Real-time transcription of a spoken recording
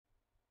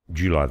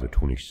July the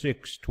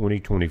 26th,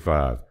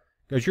 2025.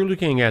 Guys, you're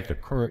looking at the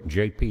current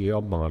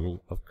JPL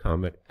model of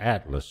Comet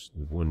Atlas,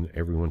 the one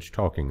everyone's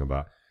talking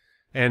about.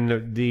 And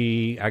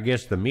I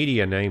guess the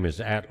media name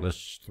is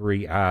Atlas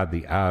 3I.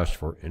 The I is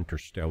for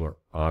interstellar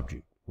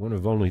object. One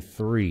of only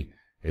three,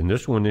 and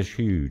this one is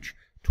huge.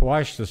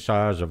 Twice the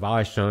size of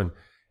ISUN,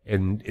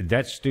 and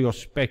that's still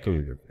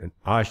speculative. And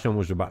ISUN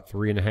was about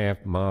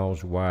 3.5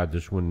 miles wide.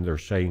 This one they're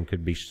saying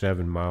could be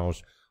 7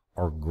 miles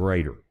or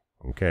greater,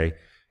 okay?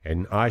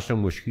 And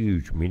ISUN was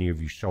huge. Many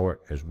of you saw it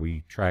as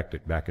we tracked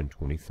it back in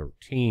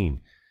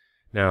 2013.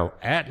 Now,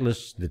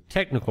 Atlas, the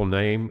technical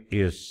name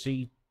is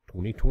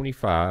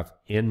C2025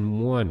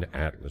 N1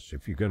 Atlas.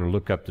 If you're going to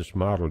look up this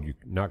model, you're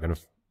not going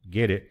to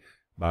get it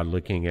by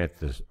looking at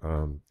this,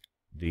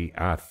 the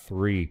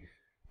I3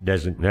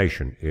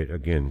 designation. It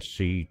again,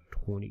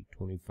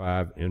 C2025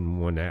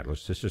 N1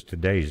 Atlas. This is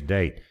today's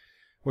date.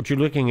 What you're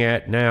looking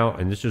at now,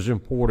 and this is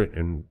important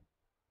and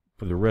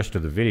for the rest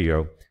of the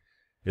video,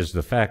 is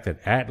the fact that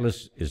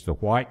Atlas is the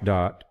white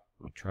dot.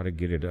 I'll try to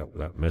get it up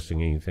without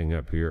messing anything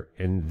up here.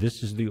 And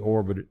this is the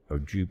orbit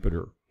of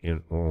Jupiter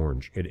in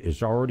orange. It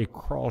has already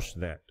crossed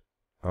that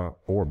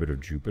orbit of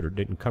Jupiter,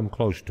 didn't come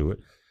close to it.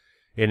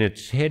 And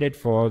it's headed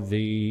for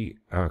the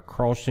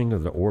crossing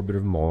of the orbit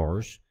of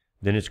Mars.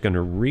 Then it's going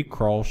to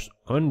recross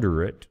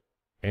under it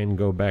and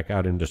go back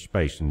out into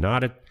space.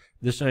 Not at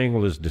this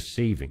angle is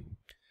deceiving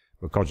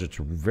because it's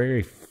a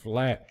very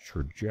flat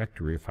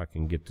trajectory, if I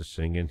can get this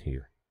thing in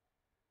here.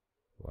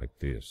 Like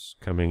this.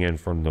 Coming in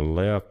from the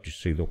left, you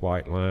see the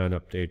white line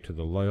up there to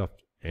the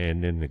left,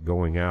 and then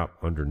going out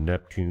under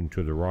Neptune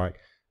to the right.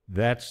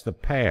 That's the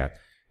path.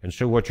 And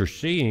so what you're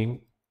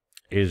seeing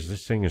is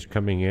this thing is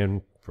coming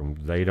in from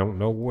they don't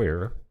know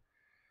where,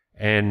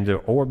 and the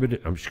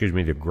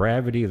the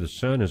gravity of the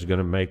sun is going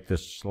to make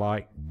this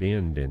slight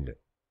bend in it,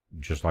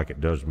 just like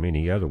it does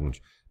many other ones.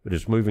 But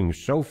it's moving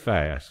so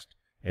fast,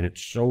 and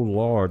it's so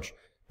large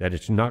that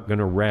it's not going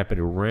to wrap it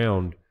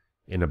around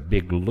in a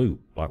big loop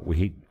like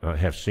we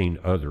have seen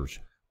others.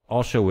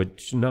 Also,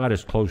 it's not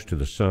as close to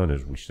the sun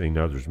as we've seen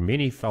others.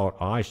 Many thought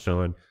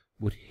ISUN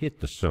would hit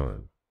the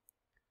sun.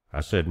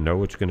 I said,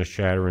 no, it's going to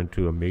shatter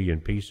into a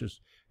million pieces,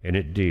 and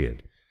it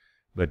did.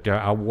 But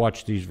I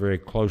watched these very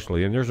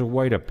closely, and there's a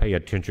way to pay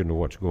attention to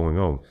what's going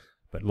on.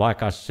 But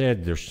like I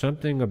said, there's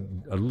something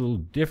a little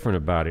different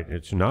about it.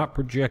 It's not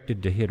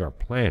projected to hit our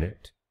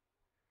planet.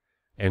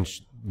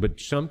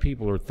 But some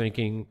people are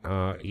thinking,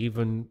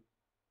 even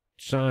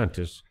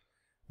scientists,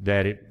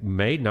 that it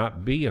may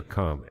not be a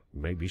comet,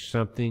 maybe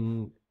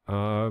something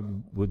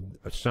with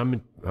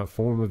some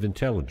form of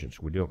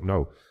intelligence. We don't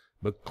know.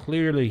 But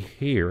clearly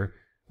here,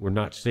 we're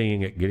not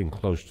seeing it getting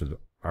close to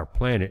our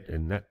planet,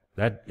 and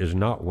that is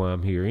not why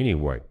I'm here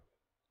anyway.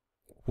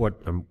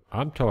 What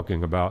I'm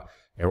talking about,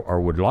 or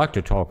would like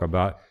to talk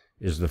about,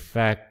 is the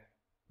fact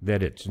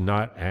that it's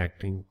not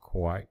acting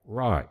quite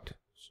right.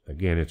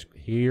 Again, it's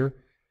here.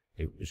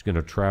 It's going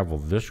to travel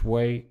this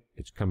way.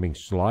 It's coming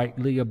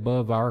slightly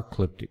above our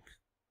ecliptic.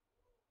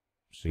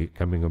 See it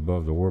coming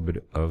above the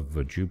orbit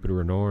of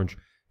Jupiter in orange,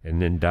 and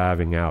then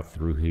diving out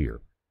through here.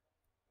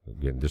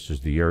 Again, this is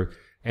the Earth.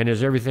 And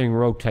as everything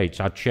rotates,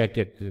 I checked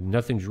it,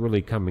 nothing's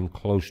really coming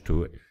close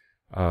to it.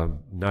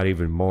 Not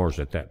even Mars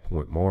at that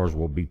point. Mars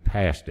will be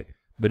past it.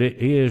 But it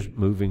is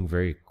moving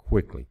very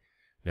quickly.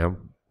 Now,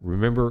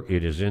 remember,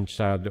 it is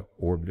inside the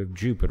orbit of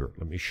Jupiter.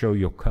 Let me show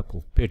you a couple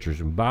of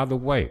pictures. And by the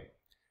way,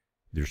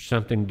 there's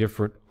something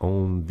different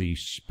on the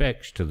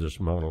specs to this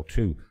model,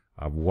 too.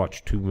 I've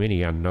watched too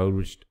many. I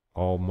noticed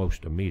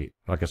almost immediate.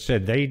 Like I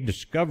said, they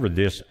discovered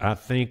this, I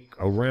think,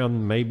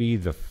 around maybe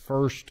the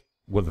first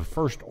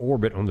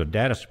orbit on the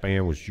data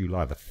span was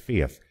July the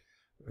 5th.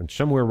 And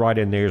somewhere right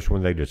in there is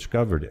when they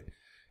discovered it.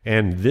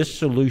 And this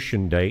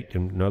solution date,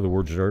 in other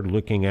words, they're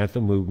looking at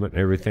the movement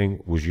and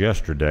everything, was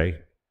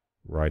yesterday,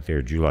 right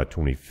there, July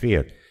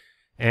 25th.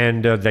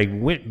 And they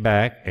went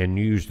back and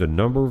used the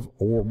number of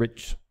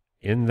orbits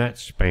in that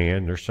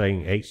span. They're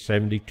saying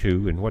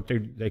 872. And what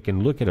they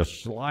can look at a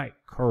slight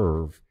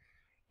curve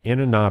in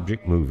an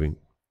object moving,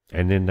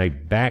 and then they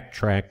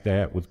backtrack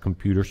that with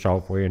computer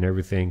software and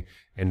everything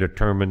and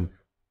determine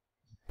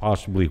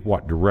possibly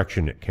what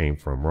direction it came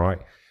from, right?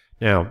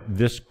 Now,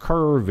 this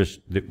curve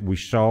that we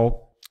saw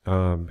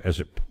as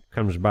it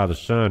comes by the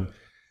sun,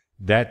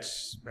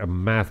 that's a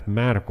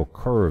mathematical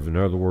curve. In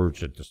other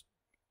words,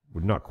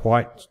 we're not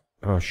quite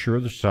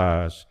sure the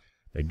size.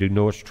 They do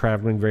know it's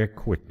traveling very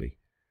quickly.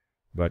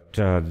 But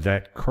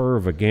that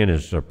curve, again,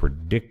 is a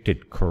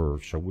predicted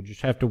curve, so we'll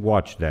just have to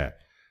watch that.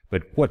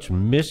 But what's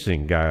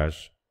missing,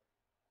 guys,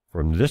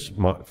 from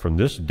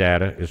this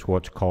data is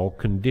what's called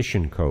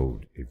condition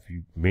code.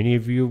 Many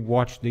of you have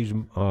watched these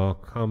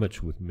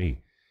comets with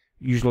me,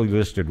 usually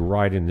listed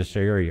right in this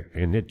area,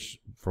 and it's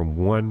from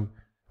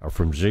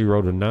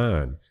 0 to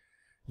 9.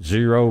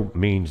 0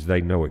 means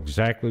they know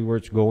exactly where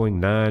it's going.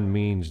 9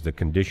 means the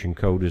condition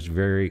code is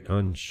very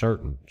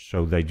uncertain,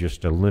 so they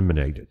just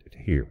eliminated it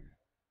here.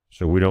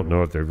 So we don't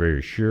know if they're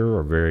very sure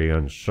or very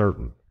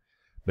uncertain.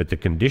 But the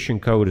condition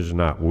code is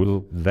not.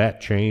 Will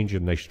that change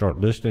and they start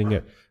listing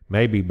it?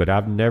 Maybe, but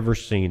I've never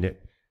seen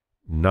it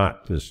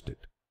not listed.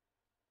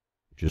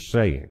 Just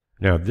saying.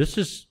 Now, this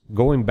is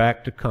going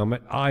back to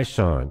Comet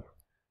Ison.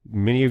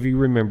 Many of you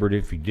remembered.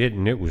 If you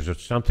didn't, it was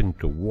something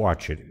to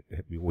watch.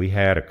 We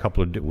had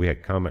we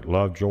had Comet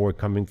Lovejoy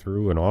coming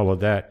through and all of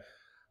that.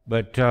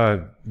 But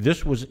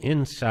this was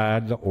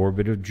inside the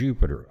orbit of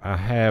Jupiter.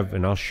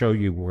 And I'll show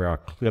you where I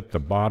clipped the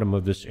bottom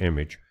of this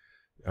image,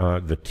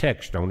 the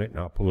text on it, and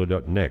I'll pull it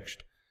up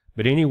next.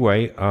 But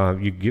anyway,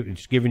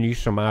 it's giving you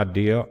some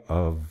idea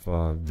of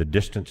the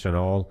distance and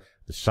all,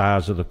 the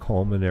size of the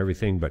Comet and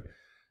everything, but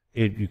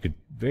you could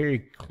very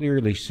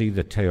clearly see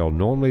the tail.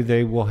 Normally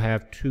they will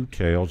have two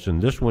tails, and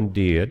this one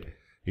did.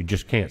 You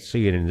just can't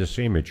see it in this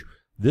image.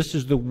 This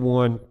is the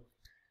one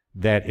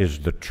that is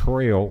the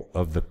trail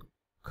of the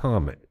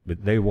comet,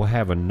 but they will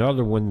have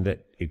another one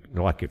that,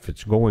 like if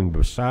it's going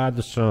beside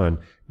the sun,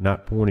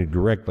 not pointed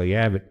directly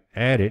at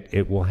it,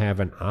 it will have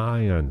an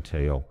ion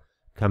tail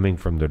coming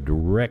from the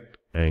direct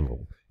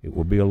angle. It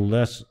will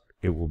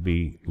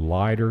be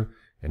lighter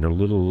and a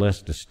little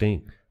less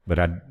distinct, but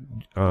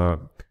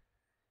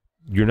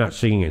you're not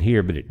seeing it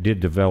here, but it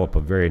did develop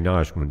a very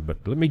nice one.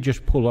 But let me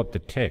just pull up the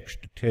text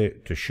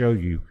to show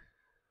you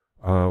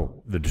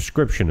the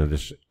description of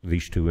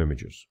these two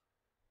images.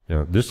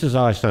 Now, this is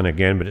Ison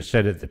again, but it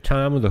said at the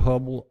time of the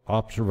Hubble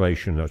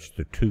observation, that's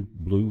the two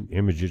blue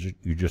images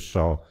you just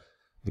saw,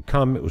 the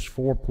comet was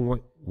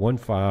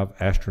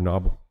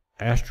 4.15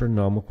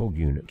 astronomical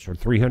units, or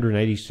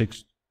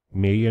 386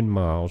 million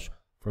miles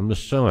from the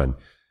sun.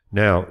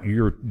 Now,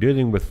 you're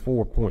dealing with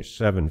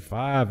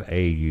 4.75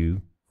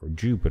 AU for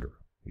Jupiter.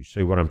 You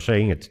see what I'm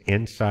saying? It's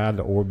inside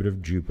the orbit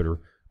of Jupiter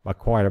by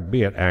quite a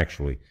bit,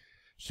 actually.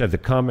 Said the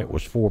comet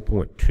was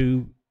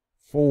 4.24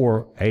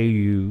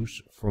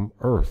 AUs from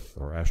Earth,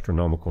 or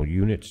astronomical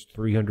units,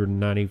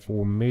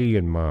 394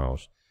 million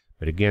miles.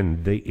 But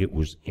again, it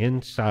was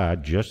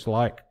inside, just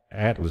like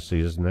Atlas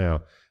is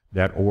now,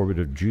 that orbit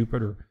of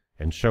Jupiter,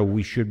 and so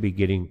we should be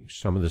getting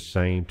some of the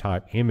same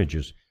type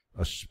images,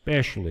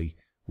 especially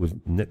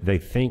they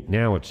think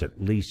now it's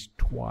at least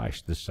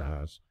twice the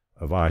size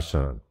of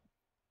Ison.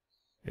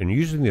 And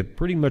using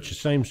pretty much the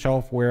same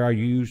software I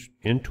used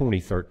in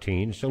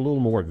 2013, it's a little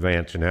more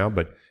advanced now,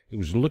 but it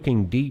was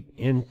looking deep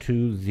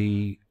into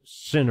the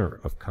center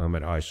of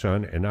Comet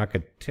Ison, and I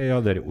could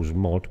tell that it was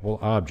multiple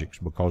objects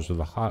because of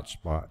the hot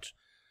spots.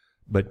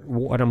 But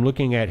what I'm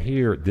looking at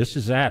here, this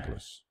is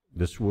Atlas.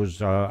 This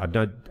was, I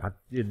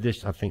did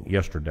this, I think,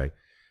 yesterday.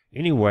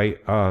 Anyway,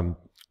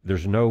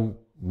 there's no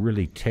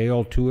really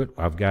tail to it.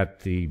 I've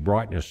got the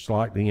brightness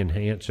slightly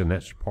enhanced, and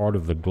that's part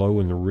of the glow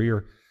in the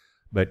rear.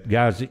 But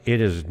guys,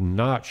 it is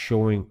not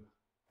showing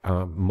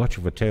much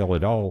of a tail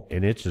at all,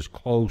 and it's as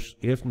close,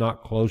 if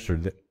not closer,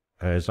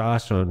 as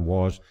Ison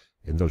was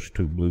in those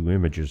two blue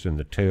images, and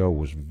the tail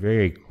was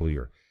very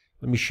clear.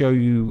 Let me show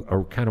you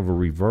a kind of a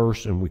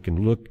reverse, and we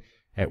can look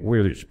at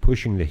where it's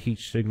pushing the heat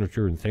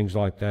signature and things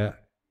like that.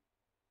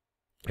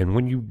 And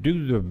when you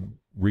do the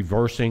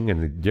reversing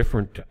and the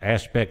different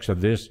aspects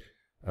of this,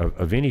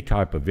 of any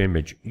type of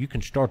image, you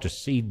can start to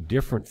see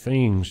different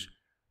things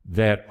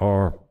that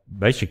are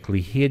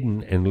basically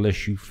hidden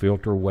unless you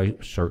filter away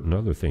certain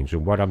other things.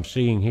 And what I'm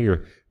seeing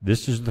here,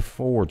 this is the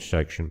forward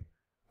section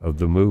of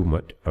the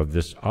movement of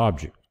this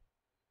object.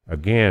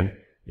 Again,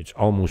 it's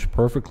almost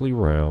perfectly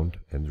round,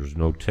 and there's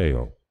no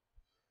tail.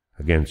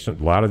 Again, a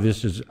lot of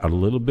this is a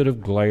little bit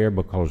of glare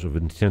because of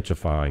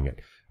intensifying it.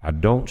 I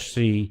don't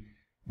see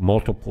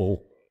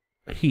multiple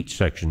heat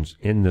sections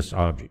in this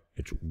object.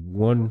 It's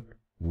one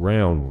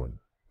round one.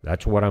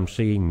 That's what I'm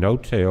seeing, no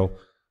tail.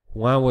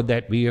 Why would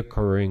that be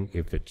occurring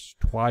if it's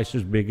twice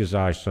as big as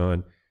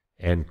Ison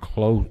and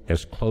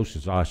as close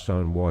as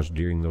Ison was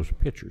during those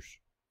pictures?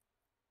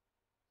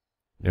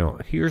 Now,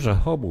 here's a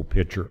Hubble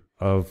picture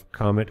of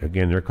Comet.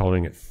 Again, they're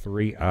calling it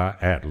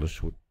 3I Atlas.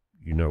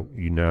 You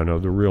now know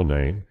the real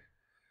name.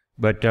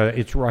 But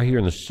it's right here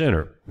in the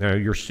center. Now,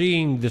 you're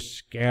seeing this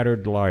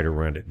scattered light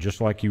around it,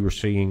 just like you were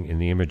seeing in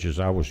the images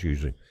I was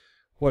using.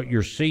 What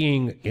you're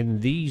seeing in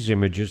these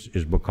images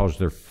is because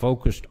they're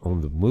focused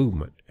on the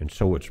movement, and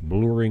so it's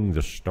blurring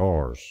the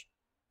stars.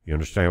 You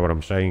understand what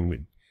I'm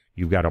saying?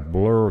 You've got a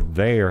blur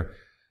there,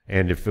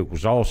 and if it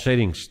was all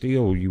sitting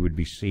still, you would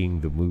be seeing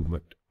the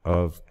movement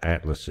of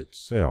Atlas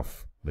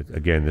itself. But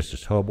again, this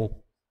is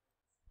Hubble.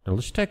 Now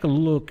let's take a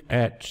look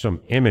at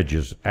some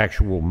images,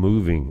 actual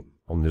moving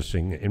on this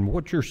thing. And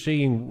what you're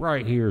seeing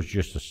right here is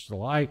just a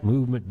slight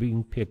movement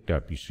being picked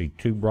up. You see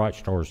two bright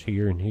stars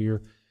here and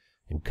here,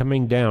 and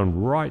coming down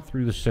right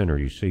through the center.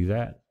 You see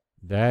that?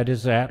 That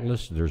is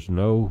Atlas. There's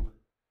no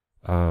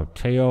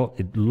tail.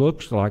 It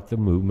looks like the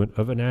movement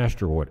of an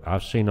asteroid.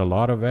 I've seen a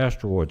lot of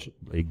asteroids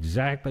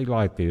exactly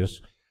like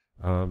this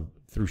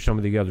through some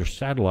of the other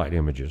satellite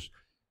images.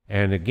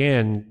 And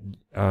again,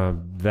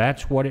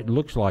 that's what it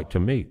looks like to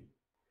me.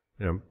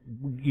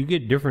 You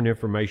get different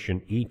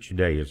information each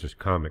day as this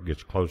comet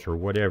gets closer,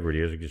 whatever it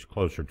is, it gets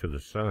closer to the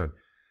sun.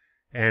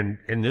 And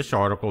in this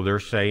article, they're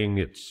saying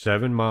it's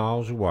 7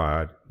 miles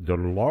wide, the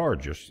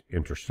largest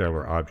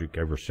interstellar object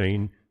ever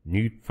seen.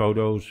 New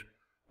photos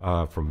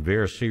from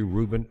Vera C.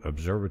 Rubin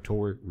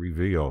Observatory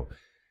reveal.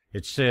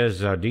 It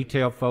says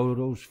detailed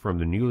photos from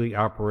the newly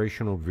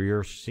operational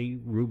Vera C.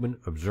 Rubin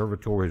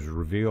Observatory has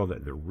revealed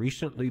that the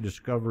recently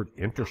discovered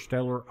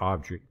interstellar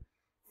object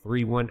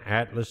 31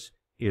 Atlas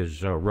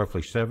is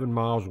roughly 7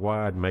 miles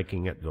wide,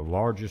 making it the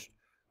largest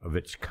of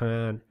its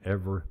kind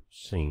ever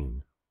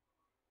seen.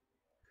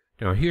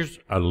 Now here's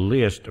a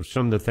list of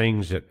some of the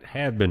things that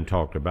have been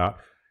talked about,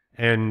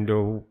 and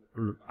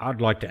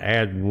I'd like to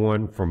add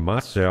one for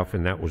myself,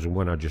 and that was the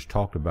one I just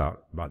talked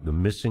about the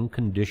missing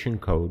condition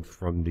code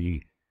from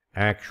the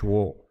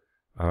actual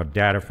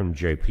data from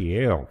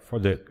JPL for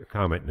the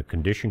comet. The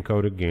condition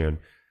code again,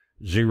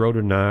 0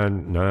 to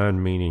 9,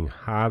 9 meaning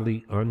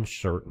highly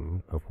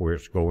uncertain of where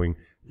it's going,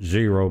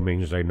 0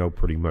 means they know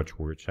pretty much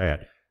where it's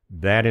at.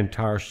 That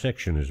entire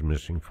section is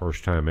missing,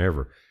 first time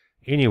ever.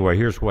 Anyway,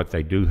 here's what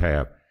they do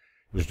have.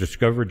 It was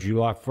discovered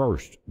July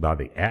 1st by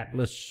the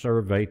Atlas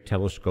Survey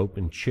Telescope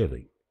in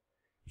Chile.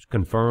 It's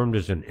confirmed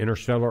as an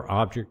interstellar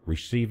object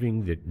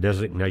receiving the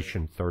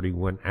designation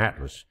 31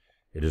 Atlas.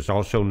 It is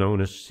also known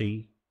as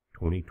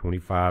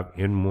C-2025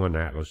 N1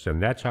 Atlas,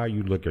 and that's how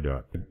you look it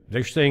up.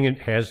 They're saying it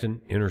has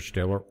an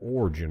interstellar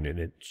origin, and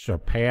its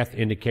path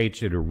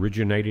indicates it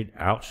originated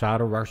outside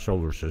of our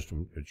solar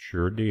system. It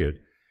sure did.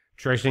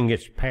 Tracing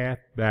its path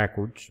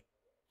backwards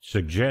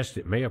suggests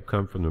it may have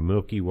come from the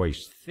Milky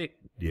Way's thick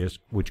disk,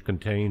 which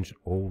contains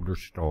older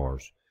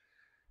stars.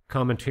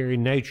 Cometary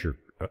nature.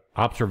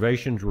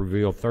 Observations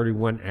reveal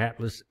 31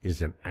 Atlas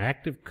is an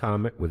active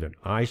comet with an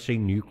icy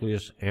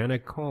nucleus and a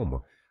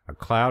coma. A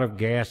cloud of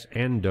gas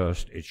and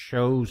dust. It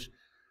shows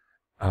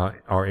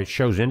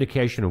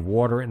indication of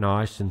water and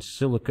ice and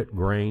silicate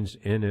grains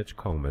in its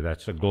coma.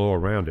 That's a glow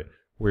around it.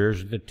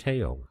 Where's the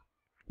tail?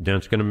 Then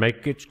it's going to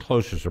make its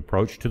closest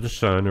approach to the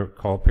sun, or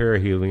called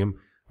perihelion,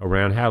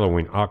 around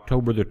Halloween,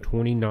 October the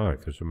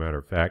 29th, as a matter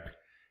of fact,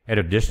 at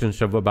a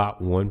distance of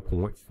about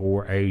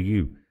 1.4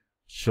 AU.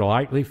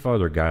 Slightly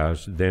further,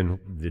 guys, than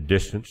the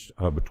distance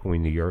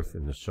between the Earth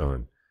and the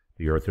sun.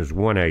 The Earth is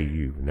 1 AU,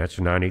 and that's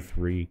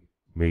 93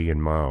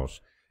 million miles.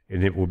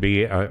 And it will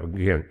be,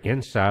 again,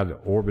 inside the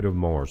orbit of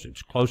Mars.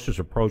 Its closest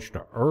approach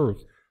to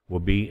Earth will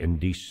be in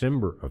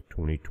December of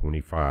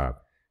 2025.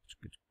 It's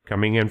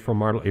coming in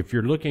from our, if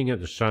you're looking at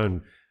the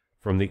sun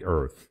from the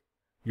Earth,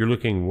 you're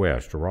looking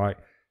west, right?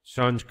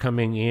 Sun's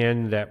coming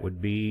in, that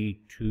would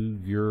be to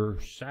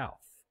your south.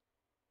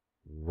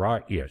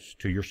 Right, yes,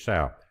 to your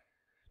south.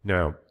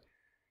 Now,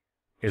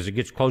 as it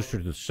gets closer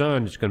to the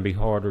sun, it's going to be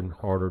harder and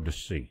harder to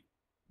see.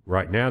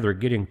 Right now, they're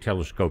getting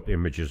telescope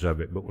images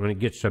of it, but when it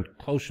gets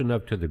close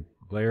enough to the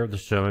glare of the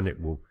sun,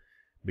 it will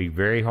be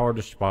very hard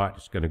to spot.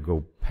 It's going to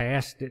go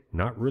past it,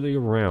 not really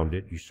around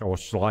it. You saw a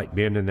slight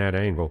bend in that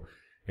angle.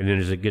 And then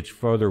as it gets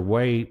further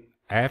away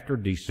after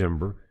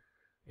December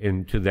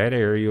into that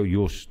area,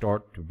 you'll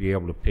start to be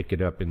able to pick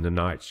it up in the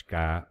night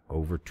sky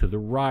over to the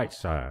right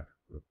side,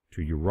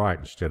 to your right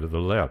instead of the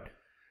left.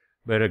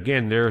 But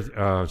again,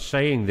 they're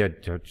saying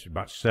that it's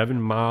about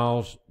 7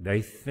 miles,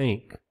 they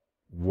think,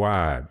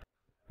 wide.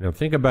 Now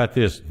think about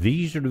this.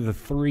 These are the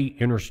 3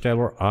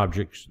 interstellar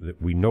objects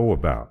that we know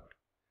about.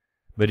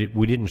 But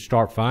we didn't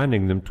start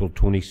finding them till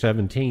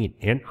 2017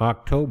 in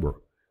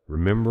October.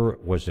 Remember,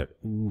 was it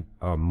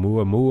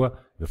Oumuamua,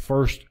 the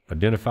first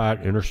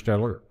identified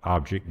interstellar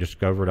object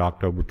discovered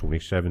October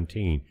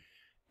 2017.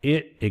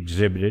 It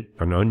exhibited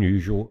an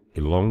unusual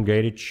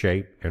elongated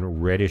shape and a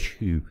reddish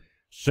hue,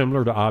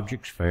 similar to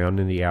objects found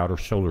in the outer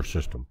solar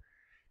system.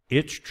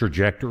 Its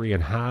trajectory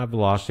and high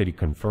velocity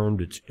confirmed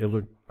its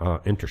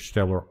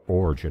interstellar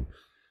origin.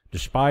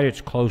 Despite its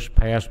close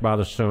pass by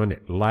the sun,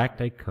 it lacked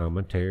a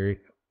cometary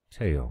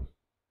tail.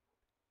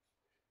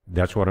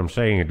 That's what I'm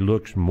saying. It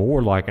looks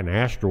more like an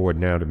asteroid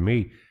now to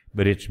me,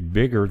 but it's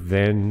bigger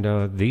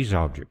than these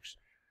objects.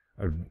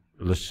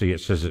 Let's see,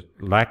 it says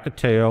it lacked a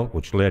tail,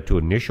 which led to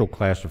initial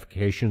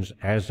classifications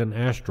as an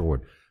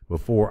asteroid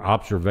before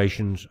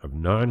observations of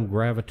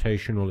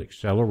non-gravitational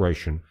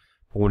acceleration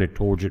pointed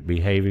towards it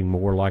behaving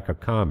more like a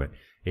comet.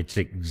 Its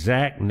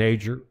exact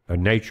nature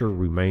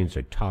remains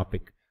a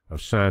topic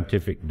of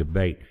scientific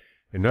debate.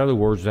 In other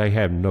words, they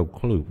have no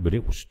clue, but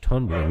it was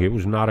tumbling. It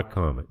was not a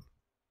comet.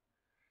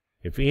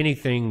 If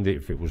anything,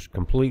 if it was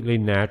completely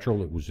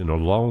natural, it was an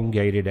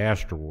elongated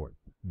asteroid,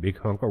 big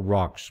hunk of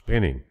rock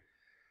spinning.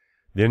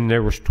 Then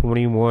there was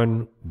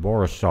 21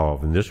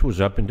 Borisov, and this was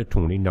up into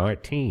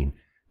 2019.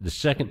 The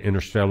second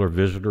interstellar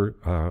visitor,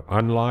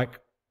 unlike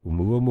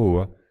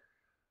Oumuamua,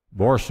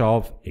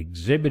 Borisov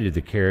exhibited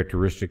the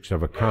characteristics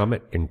of a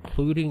comet,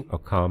 including a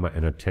coma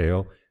and a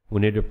tail,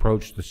 when it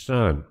approached the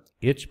sun.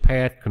 Its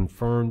path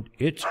confirmed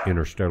its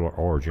interstellar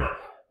origin.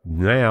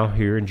 Now,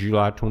 here in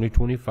July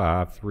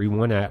 2025,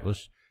 31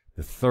 Atlas,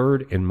 the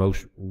third and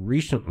most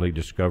recently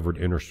discovered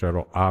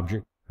interstellar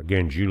object,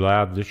 again,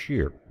 July of this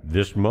year,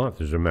 this month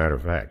as a matter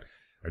of fact.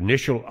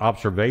 Initial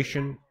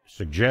observation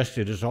suggests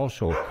it is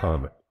also a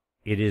comet.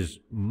 It is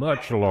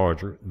much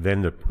larger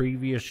than the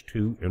previous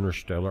 2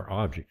 interstellar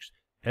objects,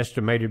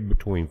 estimated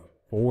between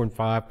 4 and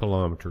 5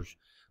 kilometers,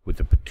 with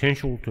the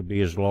potential to be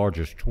as large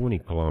as 20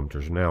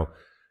 kilometers. Now,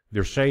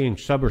 They're saying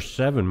sub or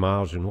 7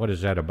 miles, and what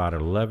is that, about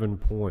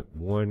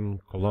 11.1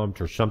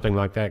 kilometers, something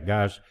like that,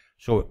 guys.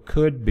 So it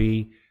could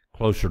be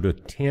closer to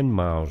 10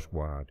 miles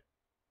wide.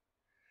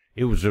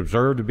 It was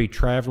observed to be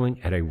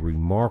traveling at a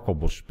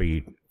remarkable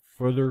speed,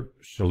 further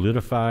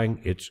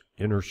solidifying its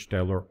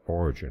interstellar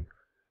origin.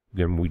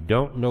 Then we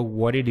don't know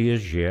what it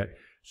is yet.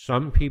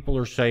 Some people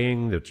are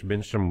saying there's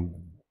been some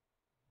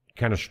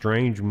kind of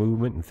strange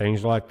movement and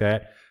things like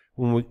that.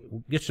 When we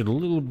get a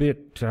little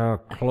bit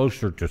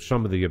closer to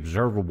some of the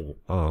observable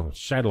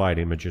satellite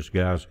images,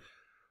 guys,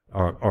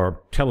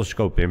 or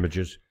telescope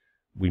images,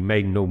 we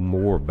may know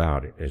more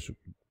about it. As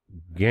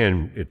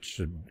again,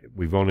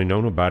 we've only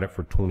known about it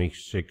for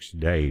 26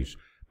 days.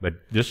 But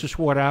this is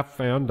what I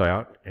found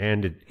out,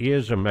 and it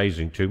is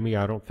amazing to me.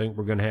 I don't think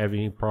we're going to have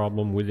any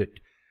problem with it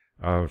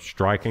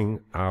striking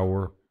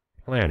our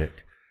planet.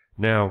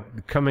 Now,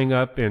 coming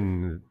up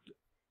in,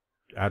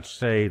 I'd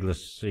say,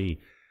 let's see,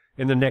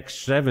 in the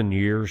next 7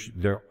 years,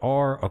 there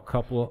are a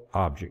couple of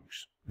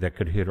objects that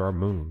could hit our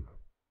moon.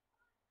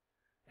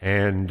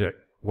 And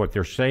what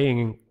they're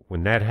saying,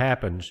 when that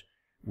happens,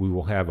 we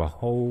will have a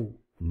whole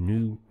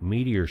new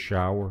meteor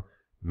shower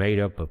made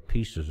up of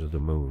pieces of the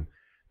moon.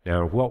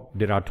 Now, what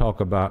did I talk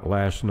about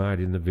last night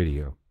in the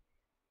video?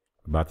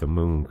 About the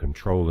moon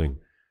controlling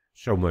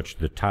so much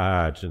the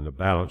tides and the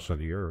balance of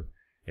the earth.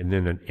 And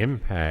then an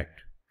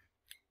impact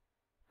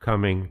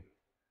coming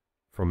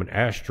from an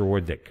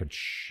asteroid that could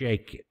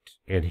shake it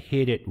and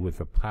hit it with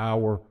the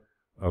power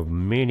of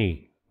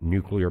many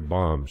nuclear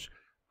bombs.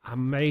 Let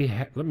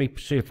me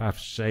see if I've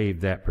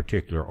saved that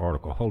particular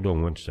article. Hold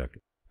on one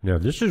second. Now,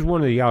 this is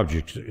one of the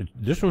objects.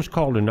 This one's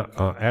called an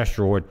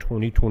asteroid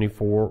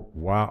 2024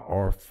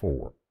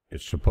 YR4.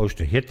 It's supposed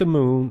to hit the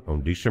moon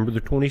on December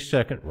the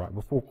 22nd, right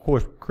before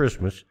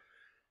Christmas,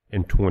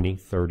 in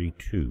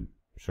 2032.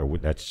 So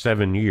that's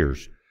 7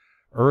 years.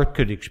 Earth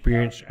could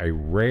experience a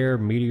rare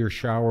meteor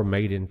shower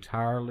made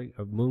entirely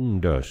of moon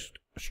dust.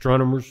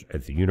 Astronomers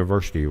at the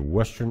University of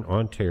Western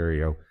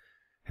Ontario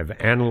have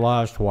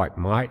analyzed what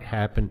might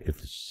happen if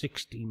the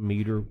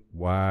 60-meter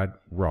wide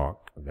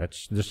rock,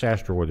 that's this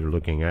asteroid they're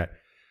looking at,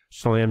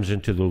 slams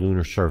into the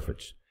lunar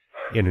surface.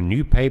 In a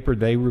new paper,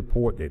 they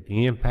report that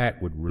the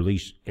impact would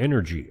release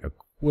energy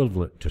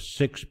equivalent to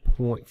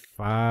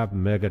 6.5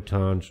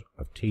 megatons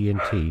of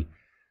TNT,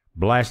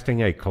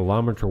 blasting a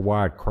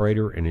kilometer-wide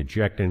crater and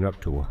ejecting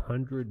up to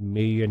 100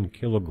 million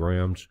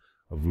kilograms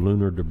of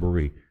lunar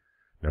debris.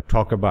 Now,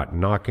 talk about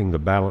knocking the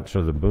balance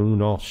of the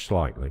moon off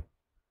slightly.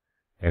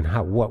 And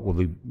what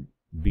will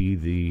be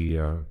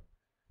the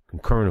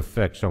concurrent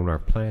effects on our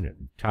planet,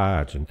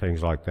 tides and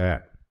things like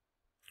that.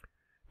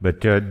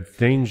 But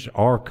things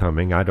are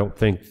coming. I don't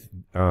think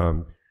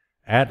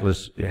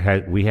Atlas,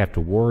 we have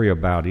to worry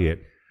about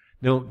it.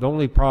 The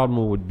only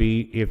problem would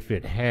be if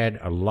it had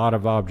a lot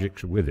of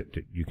objects with it.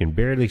 You can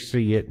barely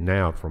see it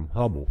now from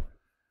Hubble,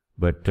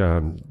 but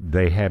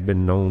they have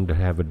been known to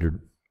have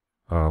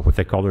what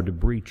they call a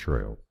debris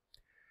trail.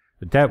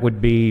 But that would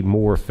be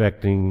more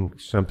affecting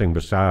something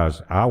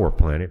besides our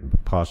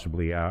planet,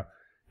 possibly out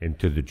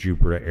into the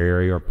Jupiter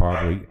area, or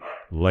probably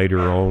later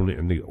on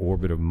in the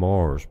orbit of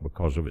Mars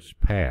because of its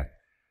path.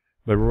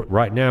 But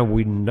right now,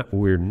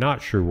 we're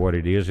not sure what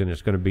it is, and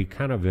it's going to be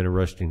kind of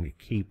interesting to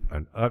keep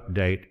an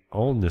update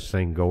on this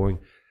thing going,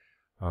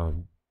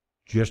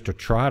 just to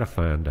try to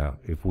find out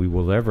if we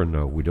will ever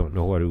know. We don't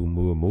know what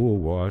Oumuamua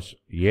was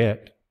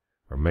yet,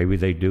 or maybe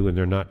they do and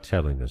they're not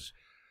telling us.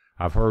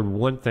 I've heard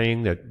one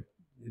thing that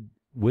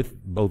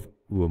with both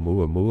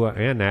Oumuamua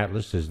and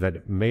Atlas is that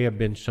it may have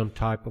been some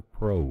type of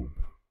probe.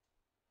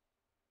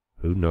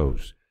 Who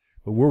knows?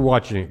 But we're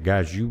watching it,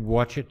 guys. You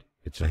watch it.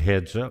 It's a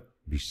heads up.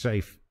 Be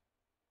safe.